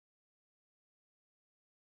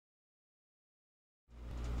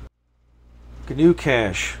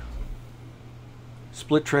GnuCash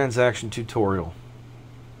split transaction tutorial.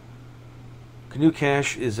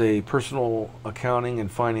 GnuCash is a personal accounting and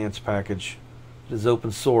finance package. It is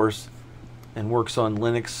open source and works on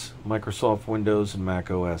Linux, Microsoft Windows, and Mac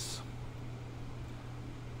OS.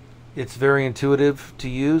 It's very intuitive to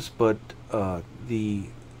use, but the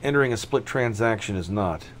entering a split transaction is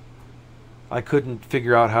not. I couldn't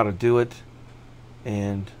figure out how to do it,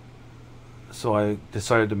 and so I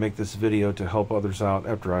decided to make this video to help others out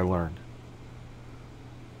after I learned.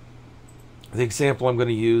 The example I'm going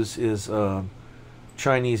to use is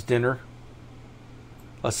Chinese dinner.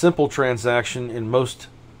 A simple transaction in most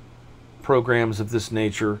programs of this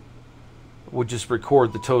nature would just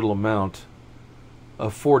record the total amount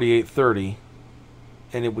of $48.30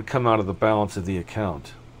 and it would come out of the balance of the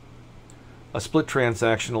account. A split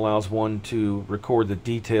transaction allows one to record the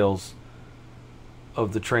details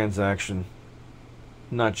of the transaction,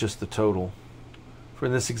 not just the total. For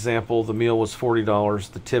this example, the meal was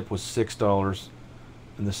 $40, the tip was $6,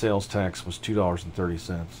 and the sales tax was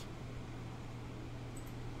 $2.30.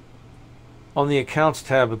 On the Accounts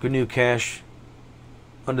tab of GnuCash,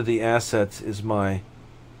 under the Assets is my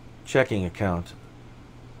checking account.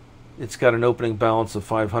 It's got an opening balance of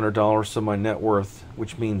 $500, so my net worth,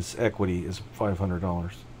 which means equity, is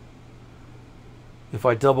 $500. If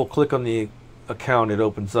I double click on the account, it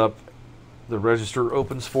opens up, the register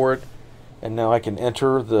opens for it, and now I can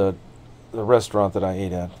enter the restaurant that I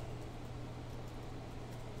ate at.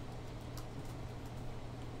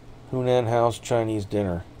 Hunan House Chinese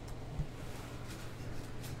dinner.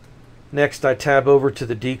 Next, I tab over to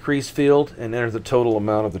the decrease field and enter the total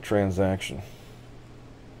amount of the transaction.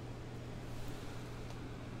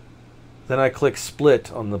 Then I click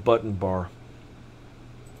split on the button bar.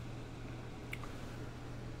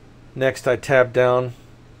 Next, I tab down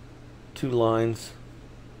 2 lines,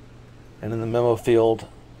 and in the memo field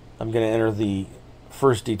I'm going to enter the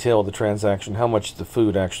first detail of the transaction, how much the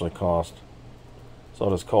food actually cost. So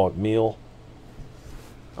I'll just call it meal.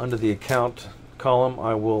 Under the account column,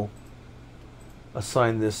 I will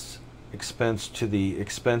assign this expense to the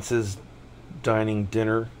expenses dining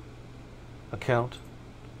dinner account,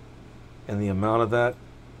 and the amount of that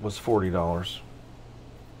was $40.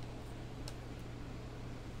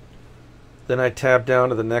 Then I tab down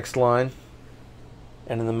to the next line,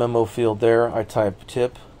 and in the memo field there I type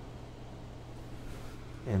tip,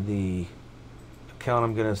 and the account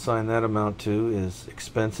I'm going to assign that amount to is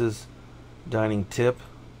expenses dining tip,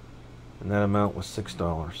 and that amount was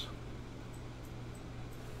 $6.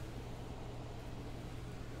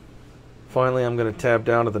 Finally, I'm going to tab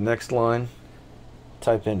down to the next line,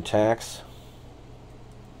 type in tax,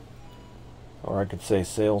 or I could say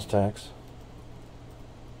sales tax,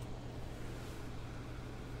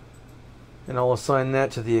 and I'll assign that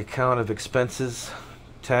to the account of expenses,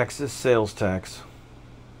 taxes, sales tax,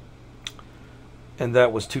 and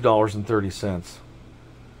that was $2.30.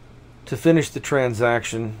 To finish the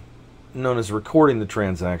transaction, known as recording the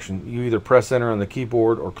transaction, you either press enter on the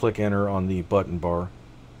keyboard or click enter on the button bar.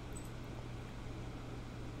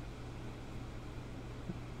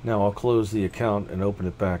 Now I'll close the account and open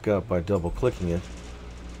it back up by double clicking it,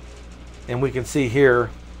 and we can see here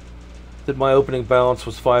that my opening balance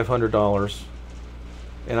was $500,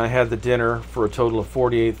 and I had the dinner for a total of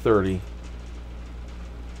 $48.30,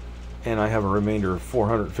 and I have a remainder of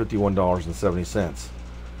 $451.70.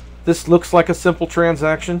 This looks like a simple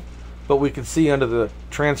transaction, but we can see under the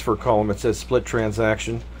transfer column it says split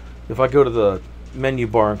transaction. If I go to the menu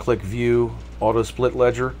bar and click view auto split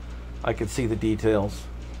ledger, I can see the details.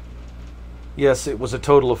 Yes, it was a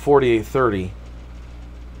total of $48.30.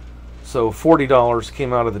 So $40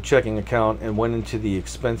 came out of the checking account and went into the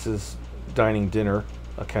expenses dining dinner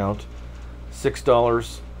account.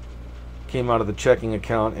 $6 came out of the checking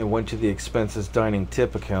account and went to the expenses dining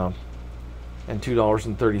tip account. And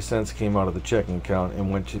 $2.30 came out of the checking account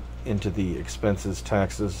and went into the expenses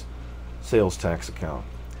taxes sales tax account.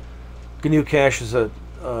 GnuCash is a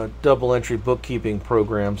double entry bookkeeping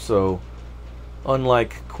program, so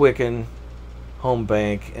unlike Quicken, Home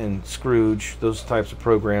Bank, and Scrooge, those types of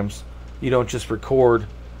programs, you don't just record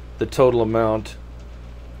the total amount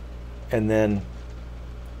and then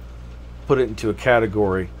put it into a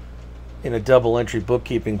category. In a double entry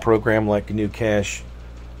bookkeeping program like GnuCash,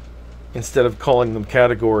 instead of calling them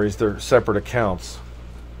categories, they're separate accounts.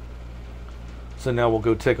 So now we'll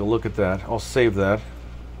go take a look at that. I'll save that,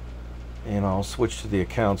 and I'll switch to the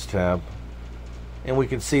Accounts tab. And we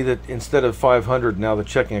can see that instead of $500, now the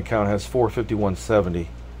checking account has $451.70.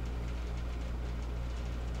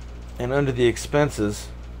 And under the expenses,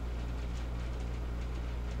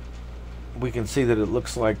 we can see that it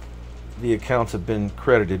looks like the accounts have been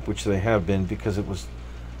credited, which they have been because it was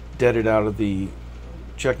debited out of the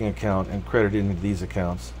checking account and credited into these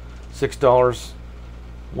accounts. $6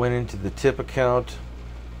 went into the tip account,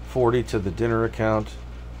 $40 to the dinner account,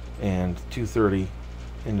 and $230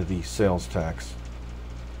 into the sales tax.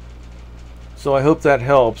 So I hope that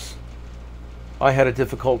helps. I had a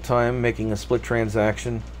difficult time making a split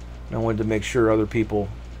transaction, and I wanted to make sure other people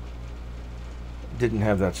didn't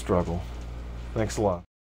have that struggle. Thanks a lot.